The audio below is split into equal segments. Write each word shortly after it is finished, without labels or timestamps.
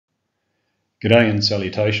G'day and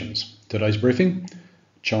salutations. Today's briefing,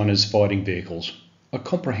 China's Fighting Vehicles, a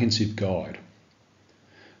comprehensive guide.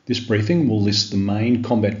 This briefing will list the main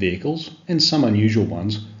combat vehicles and some unusual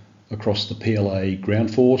ones across the PLA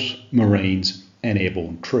ground force, Marines and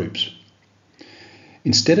airborne troops.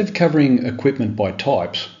 Instead of covering equipment by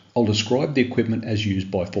types, I'll describe the equipment as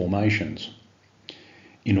used by formations.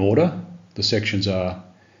 In order, the sections are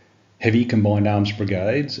Heavy Combined Arms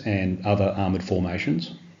Brigades and other armoured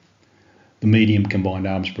formations, the Medium Combined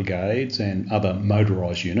Arms Brigades and other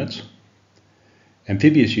motorised units,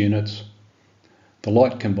 Amphibious units, the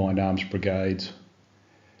Light Combined Arms Brigades,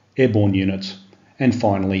 Airborne units, and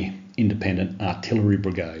finally Independent Artillery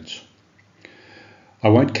Brigades. I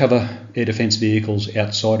won't cover air defence vehicles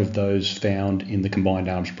outside of those found in the Combined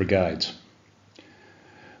Arms Brigades.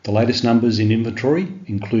 The latest numbers in inventory,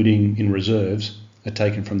 including in reserves, are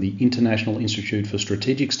taken from the International Institute for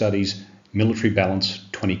Strategic Studies Military Balance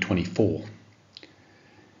 2024.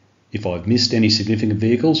 If I've missed any significant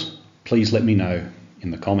vehicles, please let me know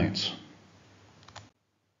in the comments.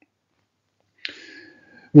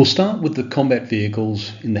 We'll start with the combat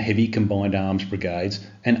vehicles in the Heavy Combined Arms Brigades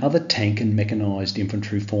and other tank and mechanised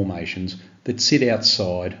infantry formations that sit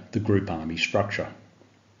outside the Group Army structure.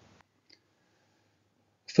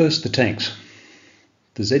 First, the tanks.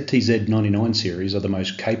 The ZTZ-99 series are the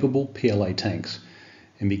most capable PLA tanks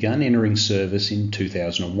and began entering service in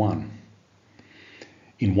 2001.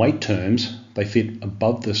 In weight terms, they fit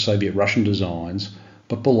above the Soviet-Russian designs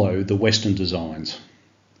but below the Western designs.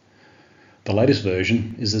 The latest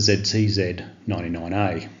version is the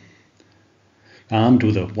ZTZ-99A. Armed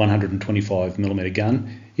with a 125mm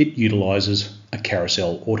gun, it utilises a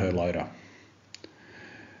carousel autoloader.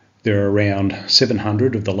 There are around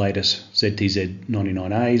 700 of the latest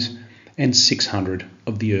ZTZ-99As and 600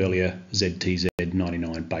 of the earlier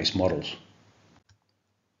ZTZ-99 base models.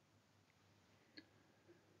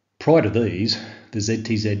 Prior to these, the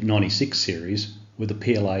ZTZ-96 series were the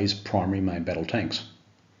PLA's primary main battle tanks.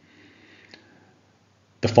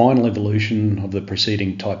 The final evolution of the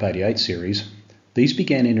preceding Type 88 series, these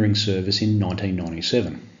began entering service in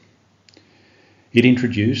 1997. It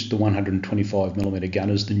introduced the 125mm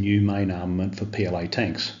gun as the new main armament for PLA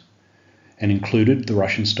tanks and included the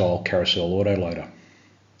Russian-style carousel autoloader.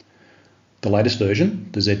 The latest version,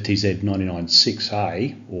 the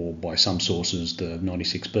ZTZ-99-6A, or by some sources the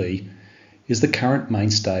 96B, is the current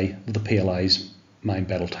mainstay of the PLA's main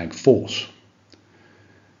battle tank force.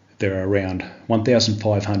 There are around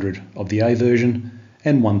 1,500 of the A version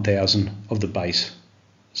and 1,000 of the base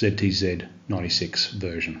ZTZ-96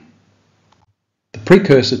 version. The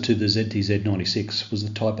precursor to the ZTZ-96 was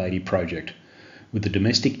the Type 80 project, with the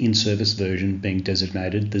domestic in-service version being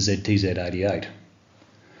designated the ZTZ-88.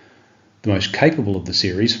 The most capable of the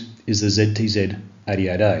series is the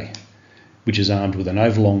ZTZ-88A, which is armed with an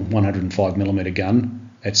overlong 105mm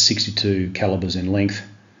gun at 62 calibers in length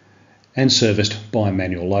and serviced by a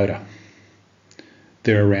manual loader.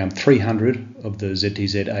 There are around 300 of the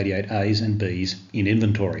ZTZ-88As and Bs in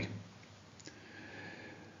inventory.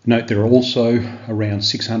 Note there are also around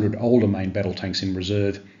 600 older main battle tanks in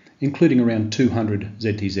reserve, including around 200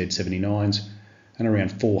 ZTZ-79s and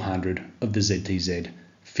around 400 of the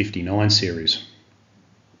ZTZ-59 series.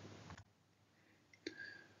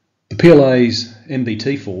 The PLA's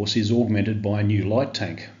MBT force is augmented by a new light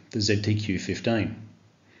tank, the ZTQ-15.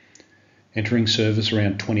 Entering service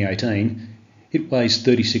around 2018, it weighs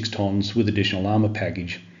 36 tonnes with additional armour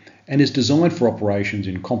package and is designed for operations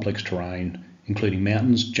in complex terrain, including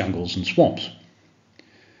mountains, jungles and swamps.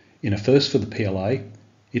 In a first for the PLA,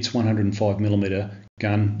 its 105mm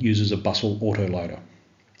gun uses a Bustle autoloader.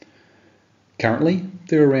 Currently,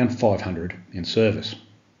 there are around 500 in service.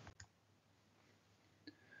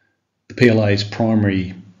 The PLA's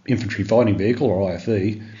primary infantry fighting vehicle, or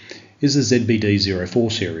IFV, is the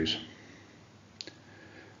ZBD-04 series.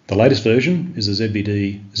 The latest version is the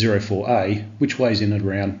ZBD-04A, which weighs in at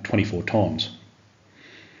around 24 tonnes.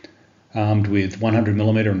 Armed with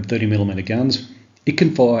 100mm and 30mm guns, it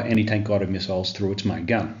can fire anti-tank guided missiles through its main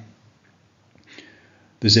gun.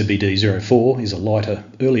 The ZBD-04 is a lighter,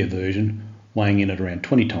 earlier version, weighing in at around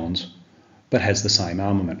 20 tonnes, but has the same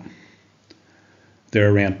armament. There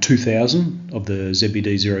are around 2,000 of the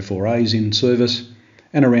ZBD-04As in service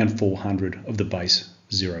and around 400 of the base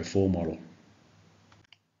 04 model.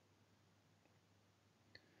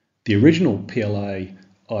 The original PLA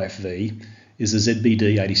IFV is the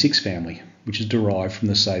ZBD-86 family, which is derived from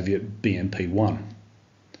the Soviet BMP-1.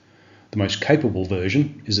 The most capable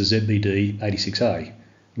version is the ZBD-86A,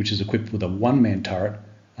 which is equipped with a one-man turret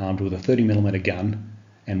armed with a 30mm gun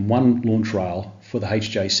and one launch rail for the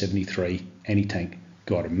HJ-73 anti-tank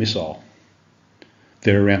guided missile.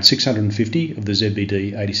 There are around 650 of the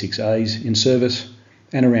ZBD 86As in service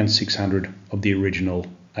and around 600 of the original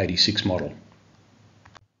 86 model.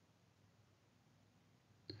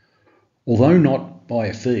 Although not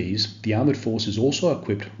IFVs, the Armoured Force is also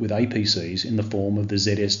equipped with APCs in the form of the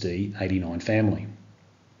ZSD 89 family.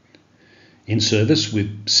 In service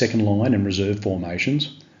with second line and reserve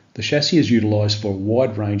formations, the chassis is utilised for a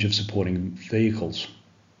wide range of supporting vehicles.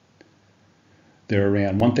 There are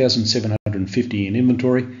around 1,750 in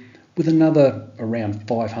inventory, with another around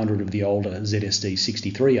 500 of the older ZSD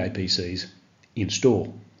 63 APCs in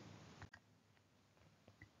store.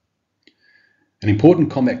 An important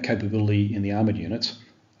combat capability in the armoured units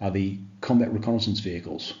are the combat reconnaissance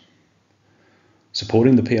vehicles.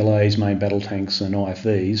 Supporting the PLA's main battle tanks and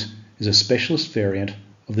IFVs is a specialist variant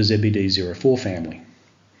of the ZBD-04 family.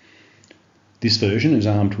 This version is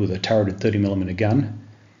armed with a turreted 30mm gun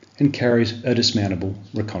and carries a dismountable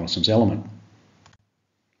reconnaissance element.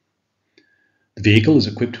 The vehicle is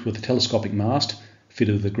equipped with a telescopic mast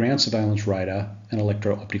fitted with a ground surveillance radar and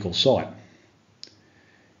electro-optical sight.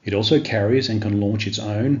 It also carries and can launch its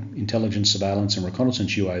own intelligence, surveillance and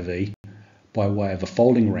reconnaissance UAV by way of a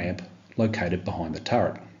folding ramp located behind the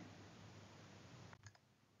turret.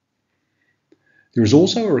 There is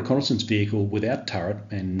also a reconnaissance vehicle without turret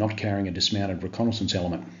and not carrying a dismounted reconnaissance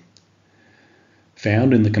element.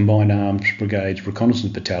 Found in the Combined Arms Brigade's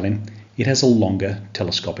Reconnaissance Battalion, it has a longer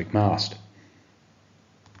telescopic mast.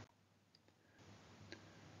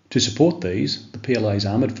 To support these, the PLA's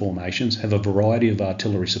armoured formations have a variety of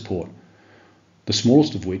artillery support, the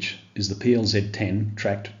smallest of which is the PLZ-10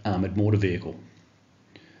 tracked armoured mortar vehicle.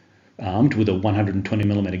 Armed with a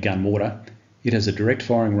 120mm gun mortar, it has a direct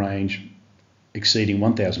firing range exceeding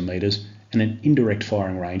 1,000 metres and an indirect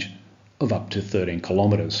firing range of up to 13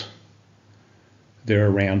 kilometres. There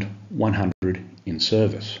are around 100 in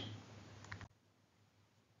service.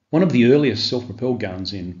 One of the earliest self-propelled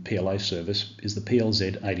guns in PLA service is the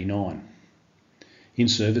PLZ-89. In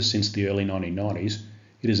service since the early 1990s,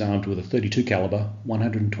 it is armed with a 32 calibre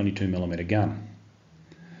 122mm gun.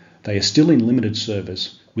 They are still in limited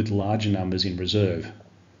service with larger numbers in reserve,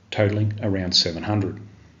 totalling around 700.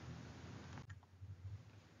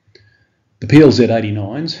 The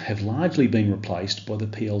PLZ-89s have largely been replaced by the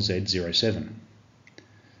PLZ-07.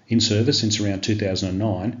 In service since around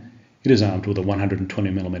 2009, it is armed with a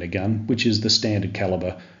 120mm gun, which is the standard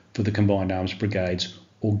calibre for the Combined Arms Brigade's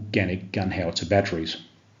organic gun howitzer batteries.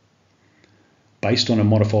 Based on a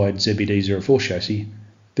modified ZBD-04 chassis,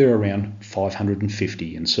 there are around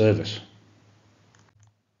 550 in service.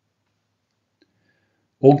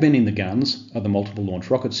 Augmenting the guns are the multiple launch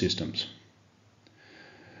rocket systems.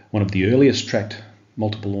 One of the earliest tracked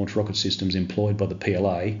multiple launch rocket systems employed by the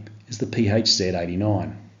PLA is the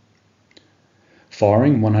PHZ-89.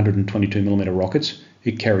 Firing 122mm rockets,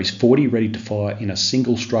 it carries 40 ready to fire in a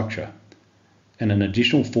single structure and an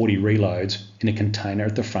additional 40 reloads in a container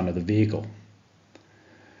at the front of the vehicle.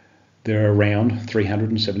 There are around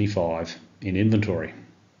 375 in inventory.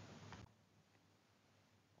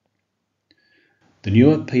 The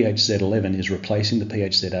newer PHZ-11 is replacing the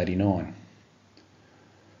PHZ-89.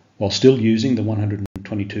 While still using the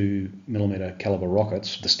 122mm calibre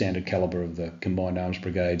rockets, the standard calibre of the Combined Arms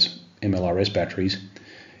Brigade's MLRS batteries,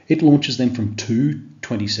 it launches them from two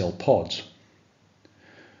 20-cell pods.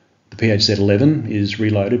 The PHZ-11 is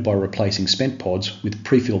reloaded by replacing spent pods with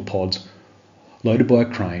pre-filled pods loaded by a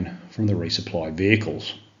crane from the resupplied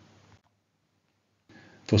vehicles.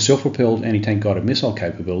 For self-propelled anti-tank guided missile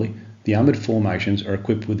capability, the armoured formations are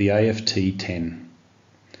equipped with the AFT-10.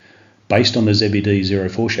 Based on the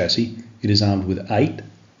ZBD-04 chassis, it is armed with 8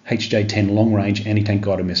 HJ-10 long-range anti-tank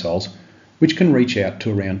guided missiles, which can reach out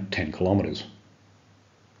to around 10 kilometres.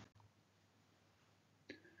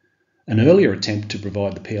 An earlier attempt to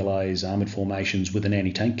provide the PLA's armoured formations with an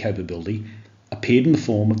anti-tank capability appeared in the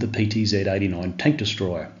form of the PTZ-89 tank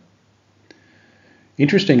destroyer.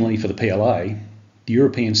 Interestingly for the PLA, the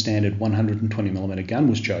European standard 120mm gun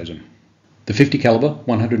was chosen. The 50 calibre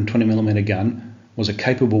 120mm gun was a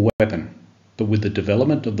capable weapon, but with the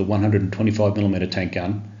development of the 125mm tank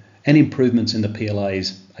gun and improvements in the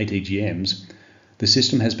PLA's ATGMs, the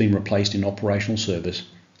system has been replaced in operational service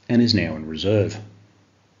and is now in reserve.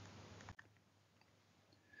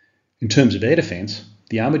 In terms of air defence,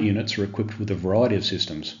 the armoured units are equipped with a variety of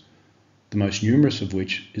systems, the most numerous of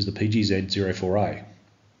which is the PGZ-04A.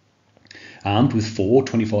 Armed with 4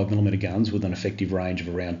 25mm guns with an effective range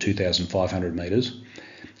of around 2,500 metres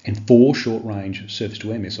and 4 short-range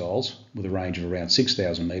surface-to-air missiles with a range of around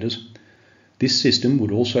 6,000 metres, this system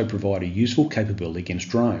would also provide a useful capability against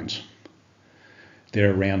drones. There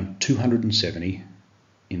are around 270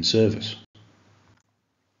 in service.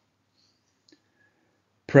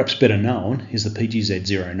 Perhaps better known is the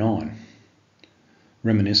PGZ-09.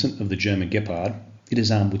 Reminiscent of the German Gepard, it is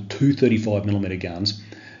armed with two 35mm guns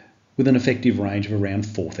with an effective range of around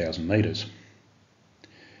 4,000 metres.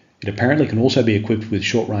 It apparently can also be equipped with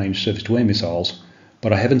short-range surface-to-air missiles,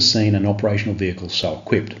 but I haven't seen an operational vehicle so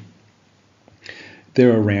equipped.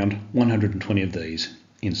 There are around 120 of these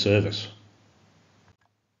in service.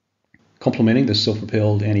 Complementing the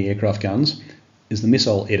self-propelled anti-aircraft guns is the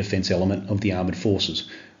missile air defence element of the armoured forces,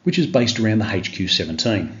 which is based around the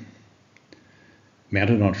HQ-17.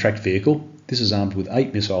 Mounted on a tracked vehicle, this is armed with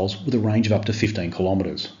 8 missiles with a range of up to 15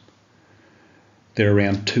 kilometres. There are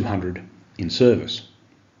around 200 in service.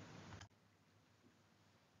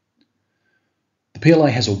 The PLA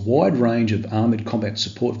has a wide range of armoured combat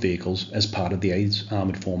support vehicles as part of these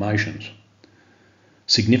armoured formations.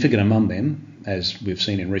 Significant among them, as we've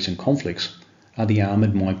seen in recent conflicts, are the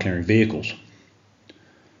armoured mine-clearing vehicles.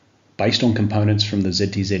 Based on components from the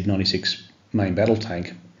ZTZ-96 main battle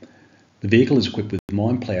tank, the vehicle is equipped with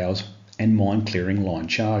mine ploughs and mine-clearing line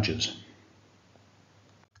charges.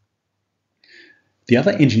 The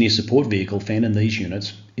other engineer support vehicle found in these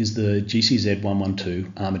units is the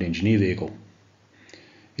GCZ-112 Armoured Engineer Vehicle.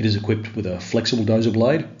 It is equipped with a flexible dozer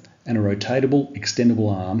blade and a rotatable,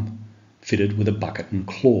 extendable arm fitted with a bucket and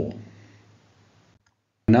claw.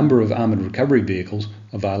 A number of armoured recovery vehicles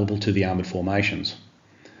available to the armoured formations,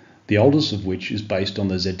 the oldest of which is based on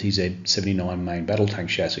the ZTZ-79 main battle tank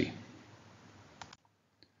chassis.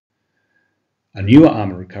 A newer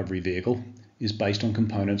armoured recovery vehicle is based on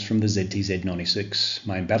components from the ZTZ-96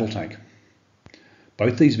 main battle tank.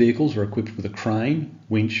 Both these vehicles are equipped with a crane,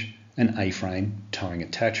 winch and A-frame towing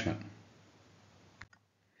attachment.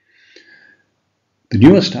 The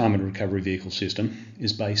newest armoured recovery vehicle system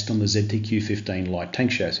is based on the ZTQ-15 light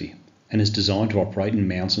tank chassis and is designed to operate in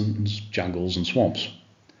mountains, jungles and swamps.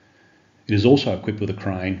 It is also equipped with a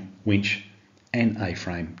crane, winch and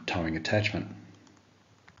A-frame towing attachment.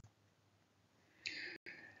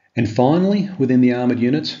 And finally, within the armoured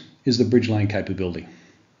units is the bridge lane capability.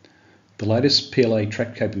 The latest PLA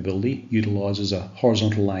track capability utilises a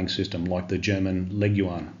horizontal laying system like the German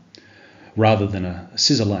Leguan, rather than a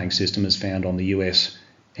scissor laying system as found on the US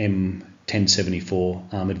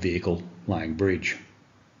M1074 armoured vehicle laying bridge.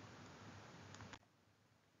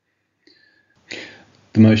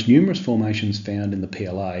 The most numerous formations found in the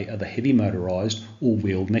PLA are the heavy motorised or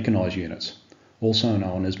wheeled mechanised units, also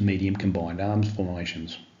known as medium combined arms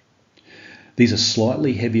formations. These are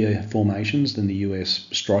slightly heavier formations than the US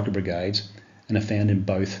striker brigades and are found in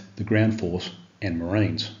both the ground force and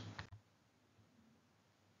Marines.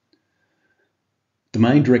 The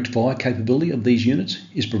main direct fire capability of these units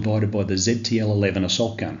is provided by the ZTL-11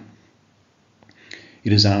 assault gun.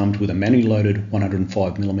 It is armed with a manually loaded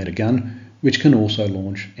 105mm gun, which can also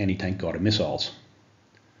launch anti-tank guided missiles.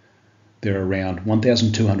 There are around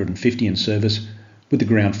 1,250 in service with the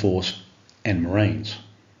ground force and Marines.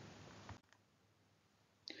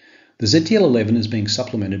 The ZTL-11 is being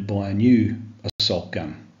supplemented by a new assault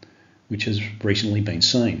gun, which has recently been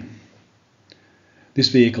seen. This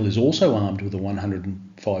vehicle is also armed with a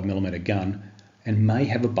 105mm gun and may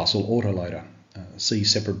have a bustle autoloader. See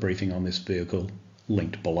separate briefing on this vehicle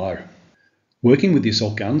linked below. Working with the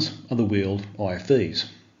assault guns are the wheeled IFVs,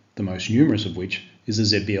 the most numerous of which is the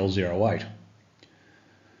ZBL-08.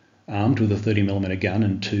 Armed with a 30mm gun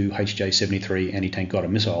and two HJ-73 anti-tank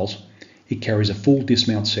guided missiles, it carries a full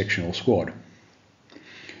dismount sectional squad.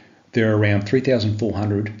 There are around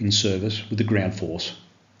 3,400 in service with the ground force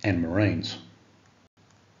and Marines.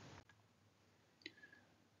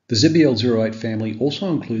 The ZBL-08 family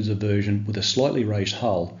also includes a version with a slightly raised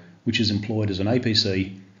hull, which is employed as an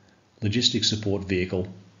APC, logistics support vehicle,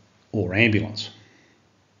 or ambulance.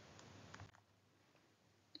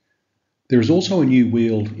 There is also a new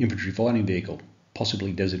wheeled infantry fighting vehicle,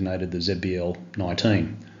 possibly designated the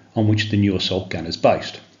ZBL-19, on which the new assault gun is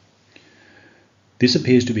based. This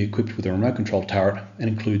appears to be equipped with a remote control turret and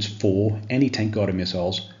includes 4 anti-tank guided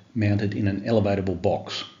missiles mounted in an elevatable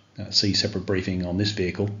box. See separate briefing on this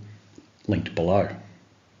vehicle linked below.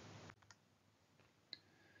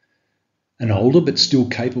 An older but still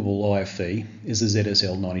capable IFV is the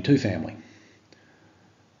ZSL-92 family.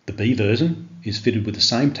 The B version is fitted with the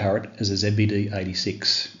same turret as the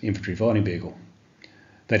ZBD-86 infantry fighting vehicle.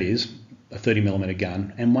 That is, a 30mm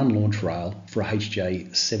gun and 1 launch rail for a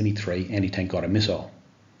HJ-73 anti-tank guided missile.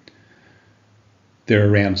 There are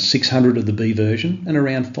around 600 of the B version and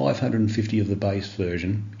around 550 of the base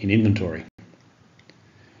version in inventory.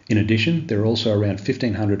 In addition, there are also around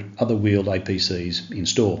 1,500 other wheeled APCs in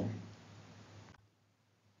store.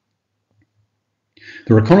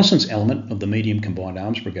 The reconnaissance element of the medium combined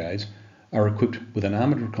arms brigades are equipped with an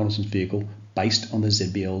armoured reconnaissance vehicle based on the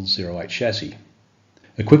ZBL-08 chassis.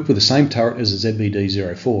 Equipped with the same turret as the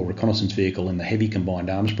ZBD-04 reconnaissance vehicle in the Heavy Combined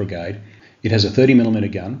Arms Brigade, it has a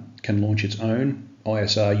 30mm gun, can launch its own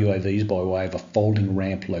ISR UAVs by way of a folding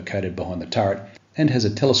ramp located behind the turret, and has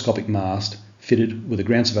a telescopic mast fitted with a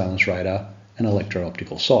ground surveillance radar and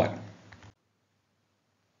electro-optical sight.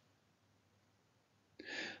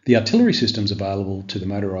 The artillery systems available to the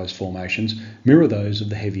motorised formations mirror those of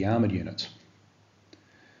the heavy armoured units.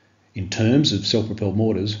 In terms of self-propelled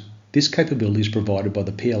mortars, this capability is provided by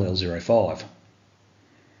the PLA-05.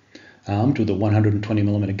 Armed with a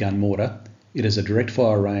 120mm gun mortar, it has a direct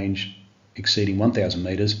fire range exceeding 1,000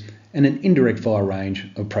 metres and an indirect fire range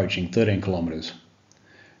approaching 13 kilometres.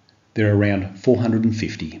 There are around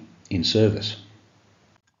 450 in service.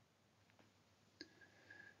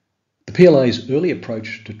 The PLA's early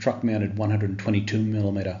approach to truck-mounted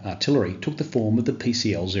 122mm artillery took the form of the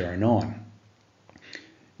PCL-09.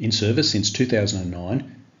 In service since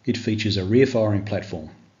 2009, it features a rear-firing platform.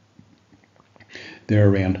 There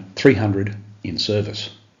are around 300 in service.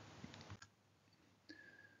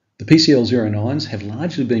 The PCL-09s have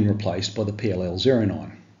largely been replaced by the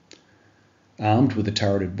PLL-09. Armed with a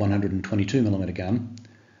turreted 122mm gun,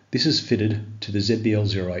 this is fitted to the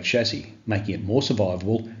ZBL-08 chassis, making it more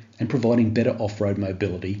survivable and providing better off-road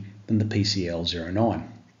mobility than the PCL-09.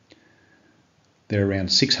 There are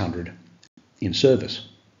around 600 in service.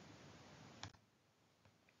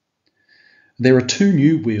 There are two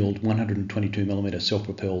new wheeled 122mm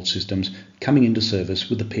self-propelled systems coming into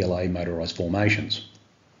service with the PLA motorised formations.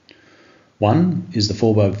 One is the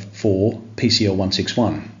 4x4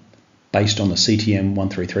 PCL-161, based on the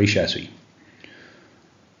CTM-133 chassis.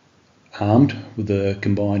 Armed with the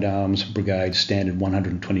Combined Arms Brigade standard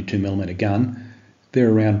 122mm gun, there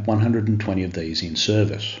are around 120 of these in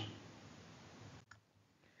service.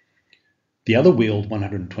 The other wheeled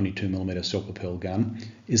 122mm self-propelled gun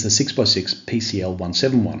is the 6x6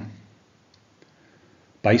 PCL-171.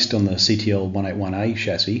 Based on the CTL-181A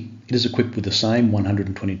chassis, it is equipped with the same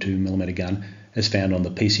 122mm gun as found on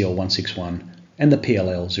the PCL-161 and the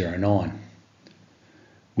PLL-09.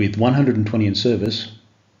 With 120 in service,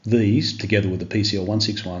 these, together with the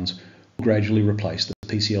PCL-161s, will gradually replace the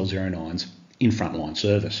PCL-09s in frontline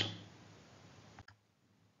service.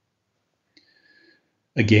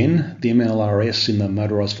 Again, the MLRS in the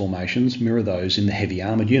motorised formations mirror those in the heavy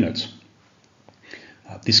armoured units.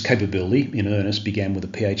 This capability in earnest began with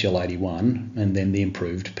the PHL-81 and then the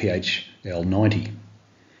improved PHL-90.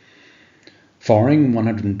 Firing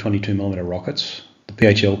 122mm rockets, the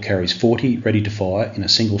PHL carries 40 ready to fire in a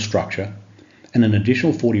single structure and an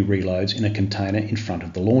additional 40 reloads in a container in front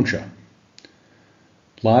of the launcher.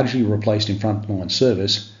 Largely replaced in frontline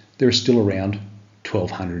service, there is still around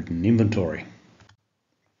 1,200 in inventory.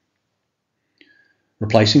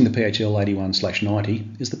 Replacing the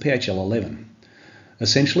PHL-81/90 is the PHL-11,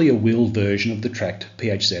 essentially a wheeled version of the tracked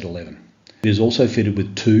PHZ-11. It is also fitted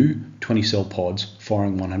with two 20-cell pods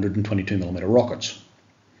firing 122mm rockets.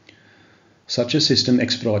 Such a system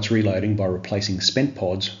expedites reloading by replacing spent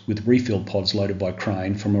pods with refilled pods loaded by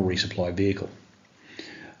crane from a resupply vehicle.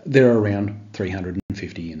 There are around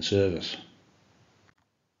 350 in service.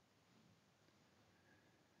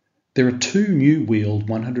 There are two new wheeled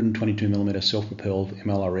 122mm self-propelled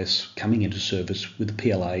MLRS coming into service with the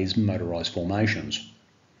PLA's motorised formations.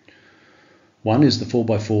 One is the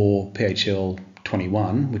 4x4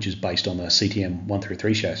 PHL-21, which is based on the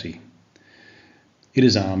CTM-133 chassis. It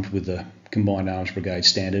is armed with the Combined Arms Brigade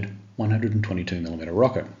standard 122mm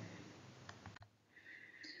rocket.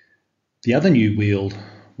 The other new wheeled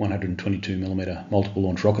 122mm multiple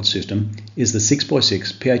launch rocket system is the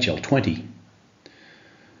 6x6 PHL-20.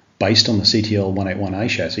 Based on the CTL-181A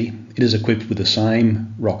chassis, it is equipped with the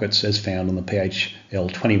same rockets as found on the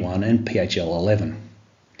PHL-21 and PHL-11.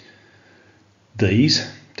 These,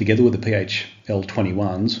 together with the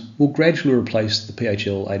PHL-21s, will gradually replace the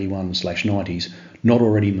PHL-81/90s not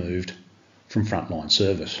already moved from frontline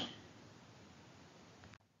service.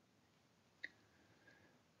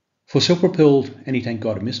 For self-propelled anti-tank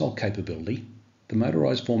guided missile capability, the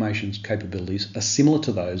motorised formations capabilities are similar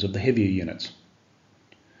to those of the heavier units.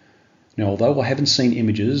 Now, although I haven't seen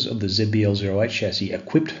images of the ZBL-08 chassis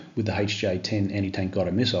equipped with the HJ-10 anti-tank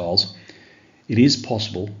guided missiles, it is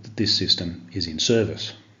possible that this system is in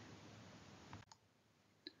service.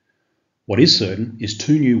 What is certain is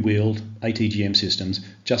two new wheeled ATGM systems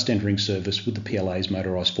just entering service with the PLA's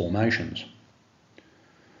motorised formations.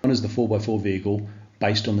 One is the 4x4 vehicle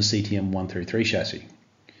based on the CTM-133 chassis.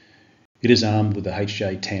 It is armed with the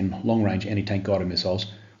HJ-10 long-range anti-tank guided missiles,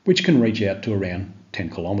 which can reach out to around 10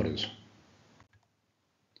 kilometres.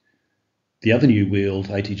 The other new wheeled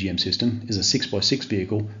ATGM system is a 6x6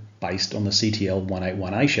 vehicle based on the CTL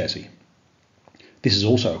 181A chassis. This is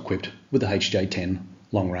also equipped with the HJ10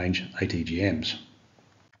 long-range ATGMs.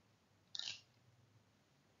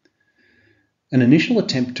 An initial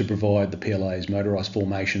attempt to provide the PLA's motorised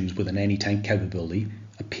formations with an anti-tank capability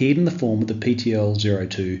appeared in the form of the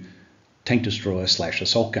PTL-02 tank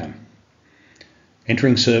destroyer/assault gun.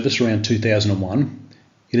 Entering service around 2001,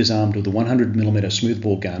 it is armed with a 100mm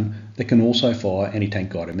smoothbore gun that can also fire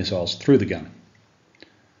anti-tank guided missiles through the gun.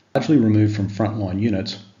 Largely removed from frontline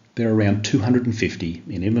units, there are around 250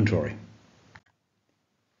 in inventory.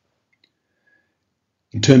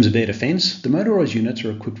 In terms of air defence, the motorised units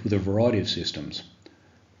are equipped with a variety of systems,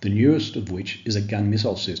 the newest of which is a gun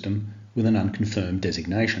missile system with an unconfirmed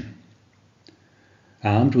designation.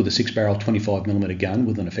 Armed with a 6-barrel 25mm gun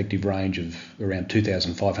with an effective range of around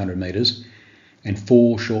 2,500 metres and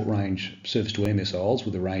 4 short-range surface-to-air missiles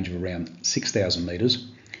with a range of around 6,000 metres,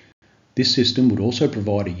 this system would also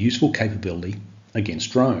provide a useful capability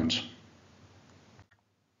against drones.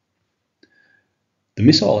 The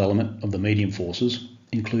missile element of the medium forces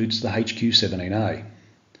includes the HQ-17A,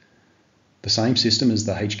 the same system as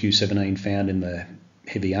the HQ-17 found in the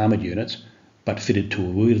heavy armoured units, but fitted to a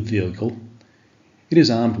wheeled vehicle. It is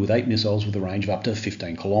armed with 8 missiles with a range of up to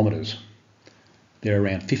 15 kilometres. There are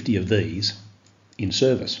around 50 of these in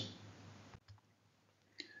service.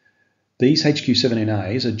 These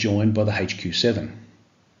HQ-17As are joined by the HQ-7.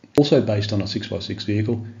 Also based on a 6x6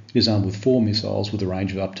 vehicle, it is armed with 4 missiles with a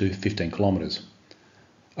range of up to 15 kilometres.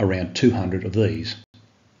 Around 200 of these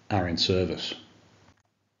are in service.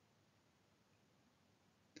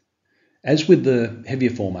 As with the heavier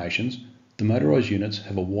formations, the motorised units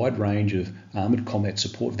have a wide range of armoured combat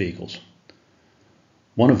support vehicles,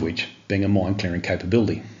 one of which being a mine clearing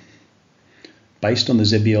capability. Based on the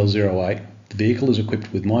ZBL-08, the vehicle is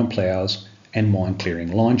equipped with mine ploughs and mine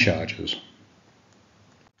clearing line charges.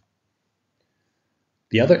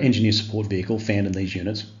 The other engineer support vehicle found in these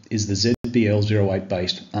units is the ZBL-08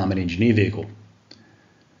 based armoured engineer vehicle.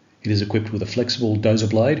 It is equipped with a flexible dozer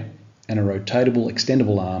blade and a rotatable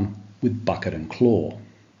extendable arm with bucket and claw.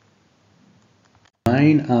 The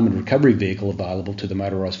main armoured recovery vehicle available to the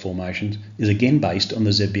motorised formations is again based on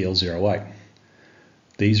the ZBL-08.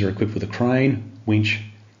 These are equipped with a crane, winch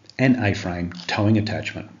and A-frame towing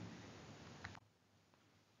attachment.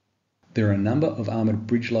 There are a number of armoured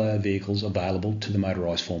bridge layer vehicles available to the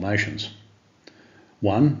motorised formations.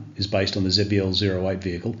 One is based on the ZBL-08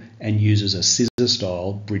 vehicle and uses a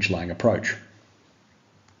scissor-style bridge laying approach.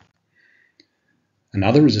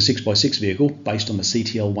 Another is a 6x6 vehicle based on the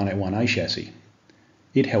CTL 181A chassis.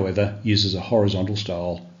 It, however, uses a horizontal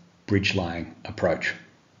style bridge laying approach.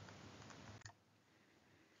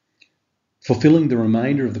 Fulfilling the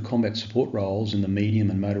remainder of the combat support roles in the medium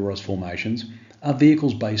and motorised formations are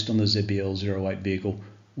vehicles based on the ZBL-08 vehicle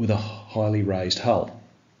with a highly raised hull.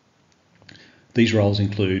 These roles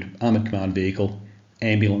include armoured command vehicle,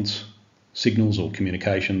 ambulance, signals or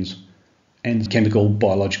communications, and chemical,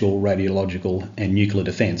 biological, radiological and nuclear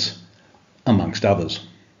defence, amongst others.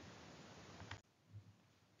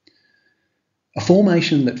 A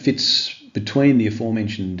formation that fits between the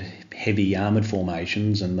aforementioned heavy armoured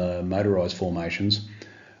formations and the motorised formations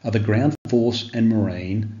are the Ground Force and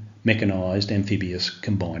Marine Mechanised Amphibious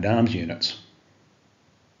Combined Arms units.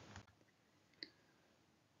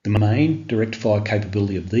 The main direct fire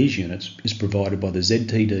capability of these units is provided by the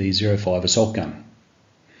ZTD-05 assault gun.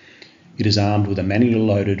 It is armed with a manually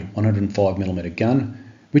loaded 105mm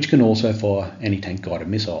gun, which can also fire anti-tank guided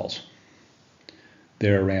missiles.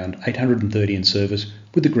 There are around 830 in service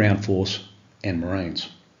with the Ground Force and Marines.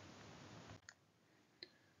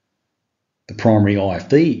 The primary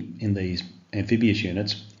IFV in these amphibious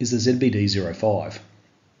units is the ZBD-05.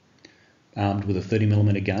 Armed with a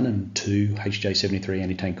 30mm gun and 2 HJ-73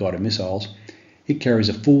 anti-tank guided missiles, it carries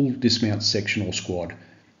a full dismount sectional squad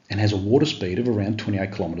and has a water speed of around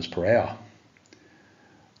 28 km per hour.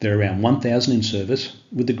 There are around 1,000 in service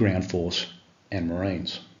with the Ground Force and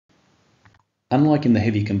Marines. Unlike in the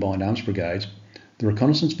heavy combined arms brigades, the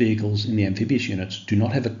reconnaissance vehicles in the amphibious units do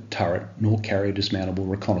not have a turret nor carry a dismountable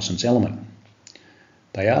reconnaissance element.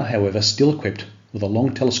 They are, however, still equipped with a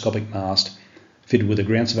long telescopic mast fitted with a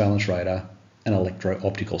ground surveillance radar and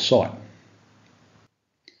electro-optical sight.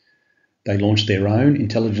 They launch their own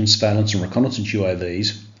intelligence, surveillance and reconnaissance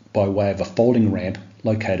UAVs by way of a folding ramp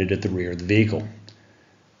located at the rear of the vehicle,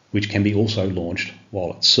 which can be also launched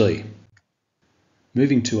while at sea.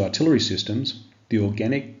 Moving to artillery systems, the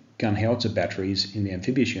organic gun howitzer batteries in the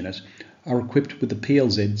amphibious units are equipped with the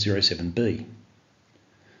PLZ-07B.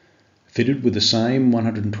 Fitted with the same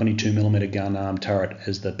 122mm gun arm turret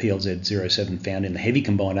as the PLZ-07 found in the heavy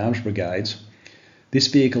combined arms brigades, this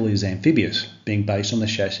vehicle is amphibious, being based on the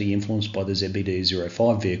chassis influenced by the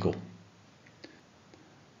ZBD-05 vehicle.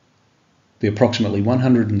 The approximately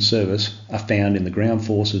 100 in service are found in the Ground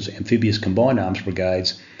Forces Amphibious Combined Arms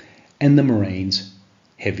Brigades and the Marines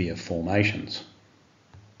heavier formations.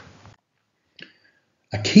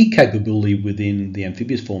 A key capability within the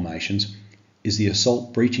amphibious formations is the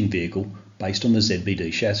assault breaching vehicle based on the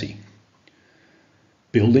ZBD chassis.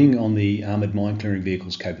 Building on the armoured mine clearing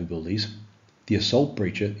vehicle's capabilities, the assault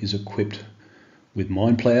breacher is equipped with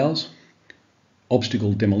mine ploughs,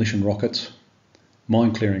 obstacle demolition rockets,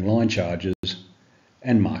 mine clearing line charges,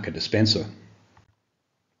 and marker dispenser.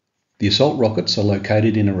 The assault rockets are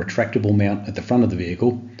located in a retractable mount at the front of the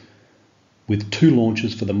vehicle, with 2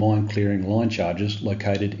 launchers for the mine clearing line charges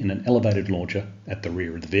located in an elevated launcher at the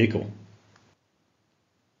rear of the vehicle.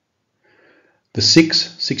 The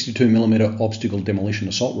 6 62mm obstacle demolition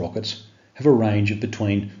assault rockets have a range of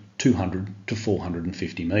between 200 to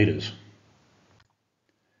 450 metres.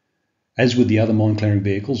 As with the other mine clearing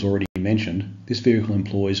vehicles already mentioned, this vehicle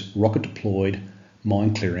employs rocket deployed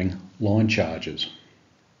mine clearing line charges.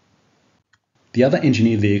 The other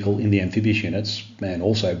engineered vehicle in the amphibious units, and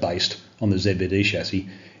also based on the ZBD chassis,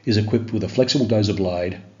 is equipped with a flexible dozer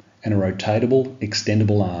blade and a rotatable,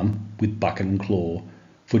 extendable arm with bucket and claw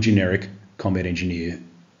for generic combat engineer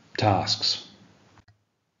tasks.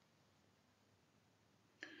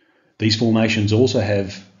 These formations also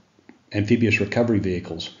have amphibious recovery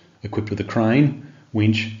vehicles equipped with a crane,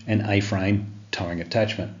 winch and A-frame towing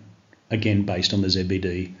attachment, again based on the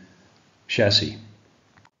ZBD chassis.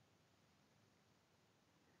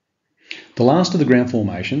 The last of the ground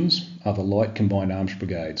formations are the light combined arms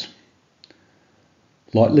brigades.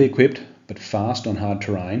 Lightly equipped but fast on hard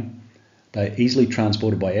terrain, they are easily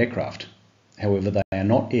transported by aircraft. However, they are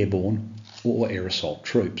not airborne or air assault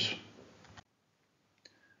troops.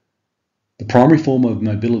 The primary form of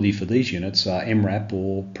mobility for these units are MRAP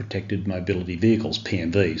or Protected Mobility Vehicles,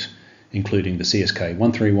 PMVs, including the CSK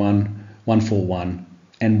 131, 141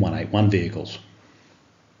 and 181 vehicles.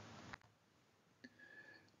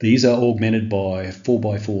 These are augmented by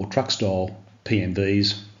 4x4 truck style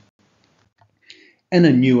PMVs and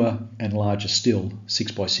a newer and larger still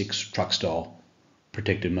 6x6 truck style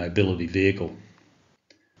protected mobility vehicle.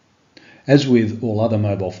 As with all other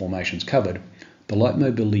mobile formations covered, the light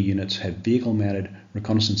mobility units have vehicle mounted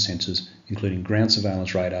reconnaissance sensors including ground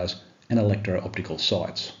surveillance radars and electro-optical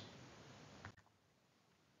sights.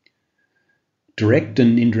 Direct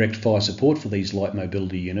and indirect fire support for these light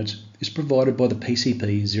mobility units is provided by the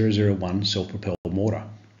PCP-001 self-propelled mortar.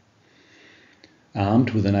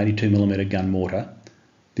 Armed with an 82mm gun mortar,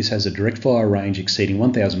 this has a direct fire range exceeding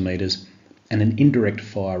 1,000 metres and an indirect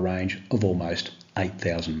fire range of almost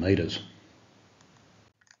 8,000 metres.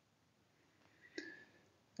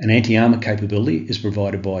 An anti-armour capability is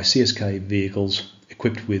provided by CSK vehicles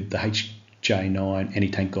equipped with the HJ9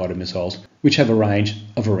 anti-tank guided missiles, which have a range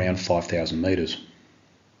of around 5,000 metres.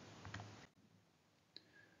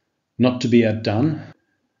 Not to be outdone,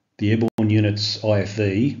 the Airborne Unit's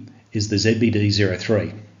IFV is the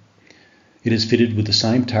ZBD-03. It is fitted with the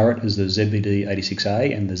same turret as the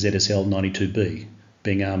ZBD-86A and the ZSL-92B,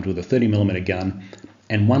 being armed with a 30mm gun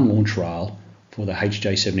and 1 launch rail for the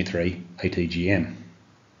HJ73 ATGM.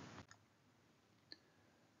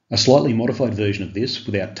 A slightly modified version of this,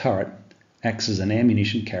 without turret, acts as an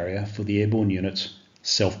ammunition carrier for the Airborne Unit's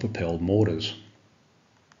self-propelled mortars.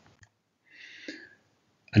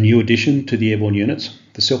 A new addition to the Airborne Units,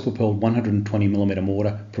 the self-propelled 120mm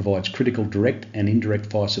mortar provides critical direct and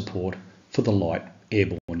indirect fire support for the light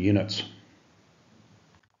Airborne Units.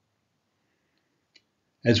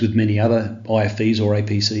 As with many other IFVs or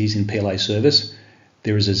APCs in PLA service,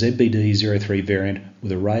 there is a ZBD-03 variant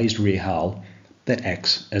with a raised rear hull that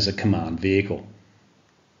acts as a command vehicle.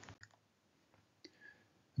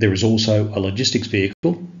 There is also a logistics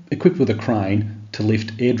vehicle equipped with a crane to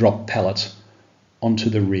lift airdrop pallets onto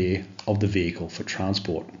the rear of the vehicle for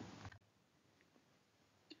transport.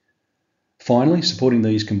 Finally, supporting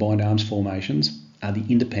these combined arms formations are the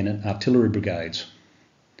independent artillery brigades.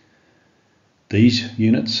 These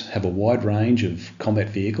units have a wide range of combat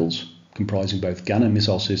vehicles comprising both gun and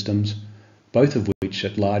missile systems, both of which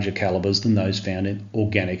at larger calibers than those found in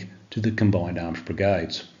organic to the combined arms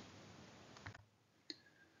brigades.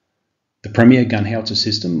 The premier gun howitzer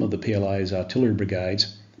system of the PLA's artillery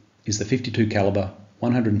brigades is the 52 calibre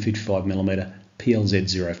 155mm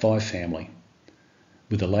PLZ-05 family,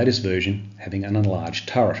 with the latest version having an enlarged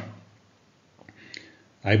turret.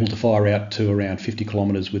 Able to fire out to around 50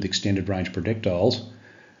 kilometres with extended range projectiles,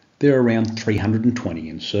 There are around 320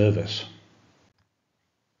 in service.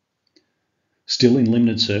 Still in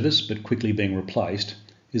limited service but quickly being replaced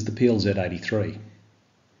is the PLZ-83.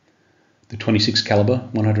 The 26 calibre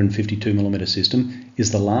 152mm system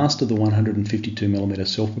is the last of the 152mm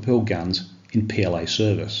self-propelled guns in PLA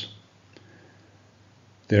service.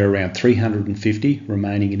 There are around 350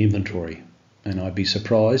 remaining in inventory, and I'd be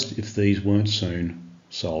surprised if these weren't soon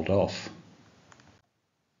sold off.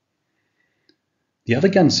 The other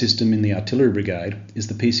gun system in the artillery brigade is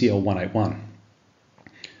the PCL-181.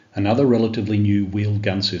 Another relatively new wheeled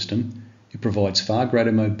gun system, it provides far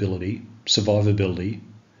greater mobility, survivability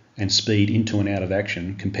and speed into and out of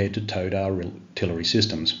action compared to towed artillery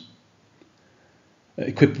systems.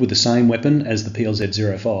 Equipped with the same weapon as the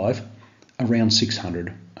PLZ-05, around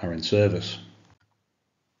 600 are in service.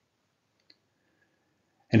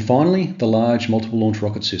 And finally, the large multiple launch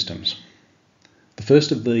rocket systems. The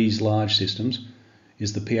first of these large systems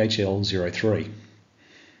is the PHL-03.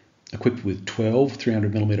 Equipped with 12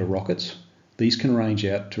 300mm rockets, these can range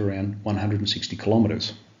out to around 160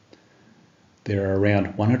 kilometres. There are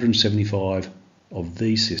around 175 of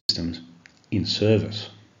these systems in service.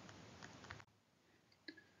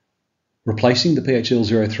 Replacing the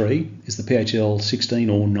PHL-03 is the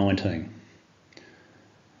PHL-16 or 19.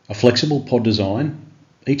 A flexible pod design,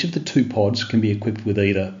 each of the two pods can be equipped with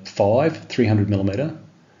either 5 300mm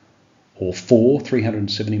or 4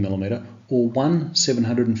 370mm or one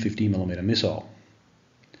 750mm missile.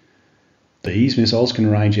 These missiles can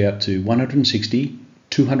range out to 160,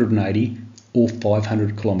 280 or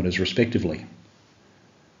 500 kilometres respectively.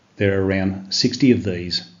 There are around 60 of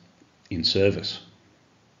these in service.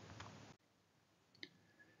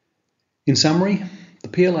 In summary, the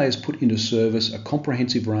PLA has put into service a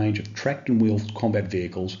comprehensive range of tracked and wheeled combat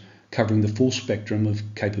vehicles covering the full spectrum of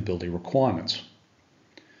capability requirements.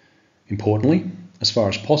 Importantly, as far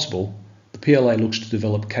as possible, the PLA looks to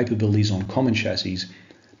develop capabilities on common chassis,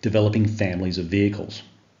 developing families of vehicles.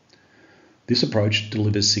 This approach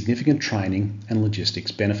delivers significant training and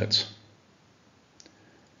logistics benefits.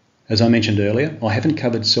 As I mentioned earlier, I haven't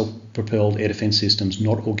covered self-propelled air defence systems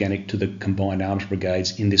not organic to the Combined Arms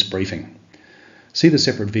brigades in this briefing. See the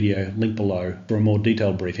separate video linked below for a more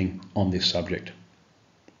detailed briefing on this subject.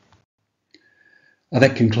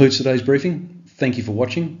 That concludes today's briefing. Thank you for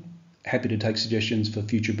watching. Happy to take suggestions for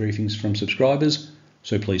future briefings from subscribers,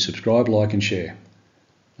 so please subscribe, like and share.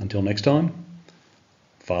 Until next time,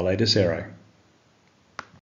 Fale Desero.